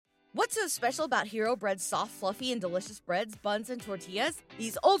What's so special about Hero Bread's soft, fluffy, and delicious breads, buns, and tortillas?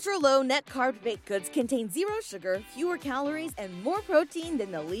 These ultra-low net-carb baked goods contain zero sugar, fewer calories, and more protein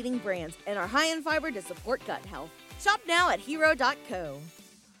than the leading brands, and are high in fiber to support gut health. Shop now at hero.co.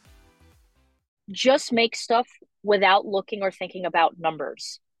 Just make stuff without looking or thinking about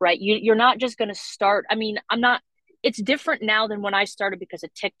numbers, right? You're not just going to start. I mean, I'm not, it's different now than when I started because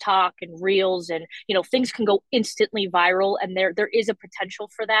of TikTok and Reels and, things can go instantly viral and there is a potential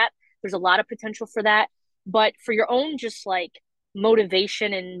for that. There's a lot of potential for that. But for your own just like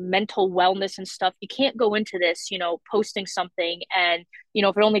motivation and mental wellness and stuff, you can't go into this, posting something and,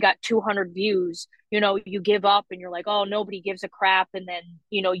 if it only got 200 views, you give up and you're like, oh, nobody gives a crap. And then,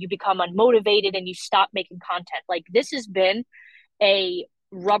 you become unmotivated and you stop making content. Like this has been a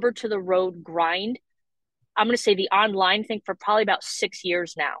rubber to the road grind. I'm going to say the online thing for probably about 6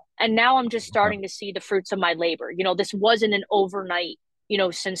 years now. And now I'm just starting to see the fruits of my labor. This wasn't an overnight,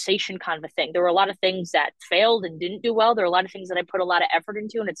 sensation kind of a thing. There were a lot of things that failed and didn't do well. There are a lot of things that I put a lot of effort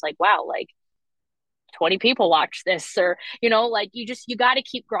into. And it's like, wow, like 20 people watch this or, like you got to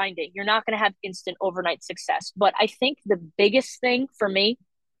keep grinding. You're not going to have instant overnight success. But I think the biggest thing for me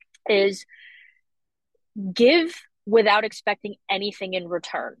is give without expecting anything in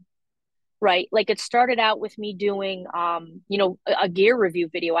return. Right. Like it started out with me doing, a gear review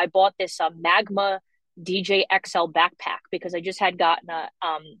video. I bought this Magma DJ XL backpack because I just had gotten a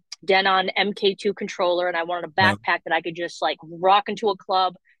Denon MK2 controller and I wanted a backpack that I could just like rock into a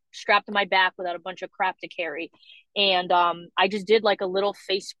club, strap to my back without a bunch of crap to carry. And I just did like a little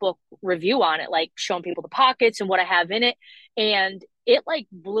Facebook review on it, like showing people the pockets and what I have in it. And it like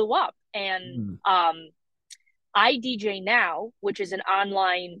blew up. And iDJ Now, which is an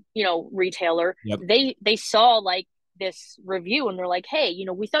online, retailer, they saw like this review and they're like, hey,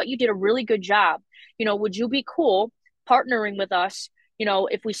 we thought you did a really good job. Would you be cool partnering with us?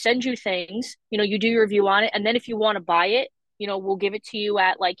 If we send you things, you do your review on it. And then if you want to buy it, we'll give it to you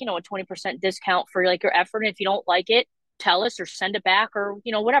at like, a 20% discount for like your effort. And if you don't like it, tell us or send it back or,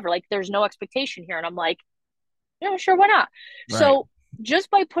 whatever. Like there's no expectation here. And I'm like, sure, why not? Right. So just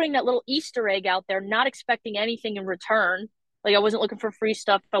by putting that little Easter egg out there, not expecting anything in return, like I wasn't looking for free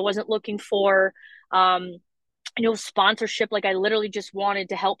stuff. I wasn't looking for, sponsorship. Like I literally just wanted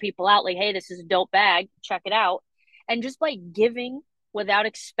to help people out. Like, hey, this is a dope bag. Check it out. And just by giving without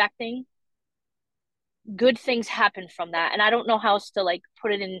expecting, good things happen from that. And I don't know how else to like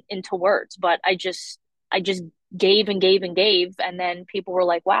put it into words, but I just gave and gave and gave. And then people were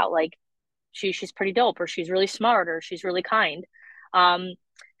like, wow, like she's pretty dope, or she's really smart, or she's really kind.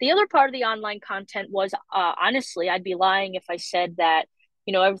 The other part of the online content was, honestly, I'd be lying if I said that,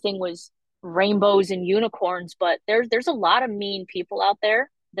 everything was rainbows and unicorns, but there's a lot of mean people out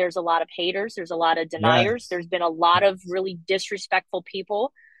there. There's a lot of haters. There's a lot of deniers. Yes. There's been a lot of really disrespectful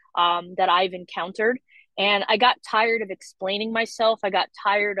people, that I've encountered. And I got tired of explaining myself. I got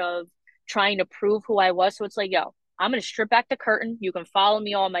tired of trying to prove who I was. So it's like, yo, I'm going to strip back the curtain. You can follow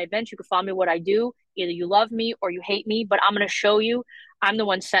me on my events. You can follow me what I do. Either you love me or you hate me, but I'm going to show you I'm the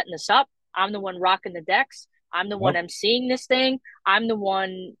one setting this up. I'm the one rocking the decks. I'm the one emceeing this thing. I'm the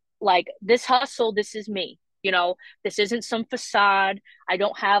one, like, this hustle, this is me. This isn't some facade. I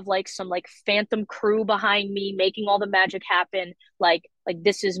don't have like some like phantom crew behind me making all the magic happen. Like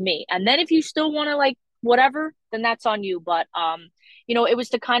this is me. And then if you still want to like whatever, then that's on you. But it was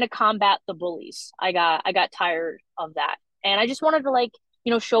to kind of combat the bullies. I got tired of that. And I just wanted to like,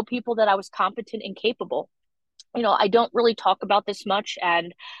 show people that I was competent and capable. I don't really talk about this much,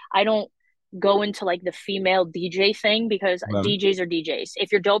 and I don't go into like the female DJ thing because DJs are DJs.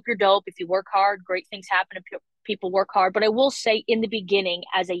 If you're dope, you're dope. If you work hard, great things happen if people work hard. But I will say in the beginning,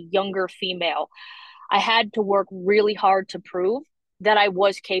 as a younger female, I had to work really hard to prove that I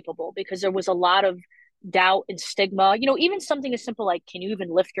was capable because there was a lot of doubt and stigma, even something as simple like, can you even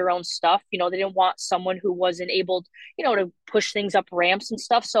lift your own stuff? They didn't want someone who wasn't able, to push things up ramps and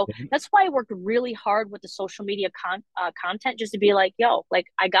stuff. So that's why I worked really hard with the social media content, just to be like, yo, like,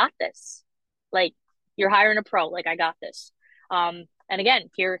 I got this. Like, you're hiring a pro. Like, I got this. And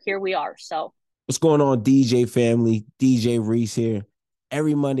again, here we are. So what's going on, DJ family? DJ Reese here.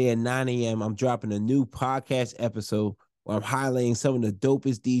 Every Monday at 9 a.m., I'm dropping a new podcast episode where I'm highlighting some of the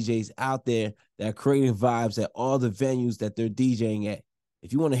dopest DJs out there that are creating vibes at all the venues that they're DJing at.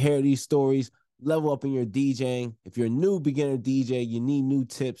 If you want to hear these stories, level up in your DJing. If you're a new beginner DJ, you need new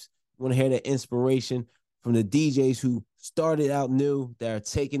tips, you want to hear the inspiration from the DJs who started out new, that are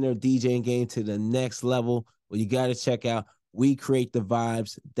taking their DJing game to the next level, well, you got to check out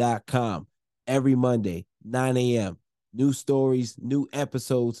WeCreateTheVibes.com. Every Monday, 9 a.m., new stories, new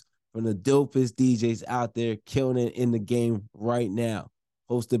episodes from the dopest DJs out there killing it in the game right now.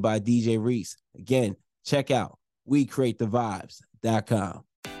 hosted by DJ Reese. Again, check out WeCreateTheVibes.com.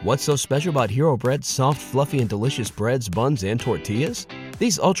 What's so special about Hero Bread's soft, fluffy, and delicious breads, buns, and tortillas?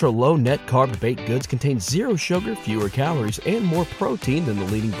 These ultra-low net-carb baked goods contain zero sugar, fewer calories, and more protein than the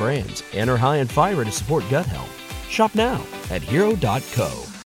leading brands, and are high in fiber to support gut health. Shop now at Hero.co.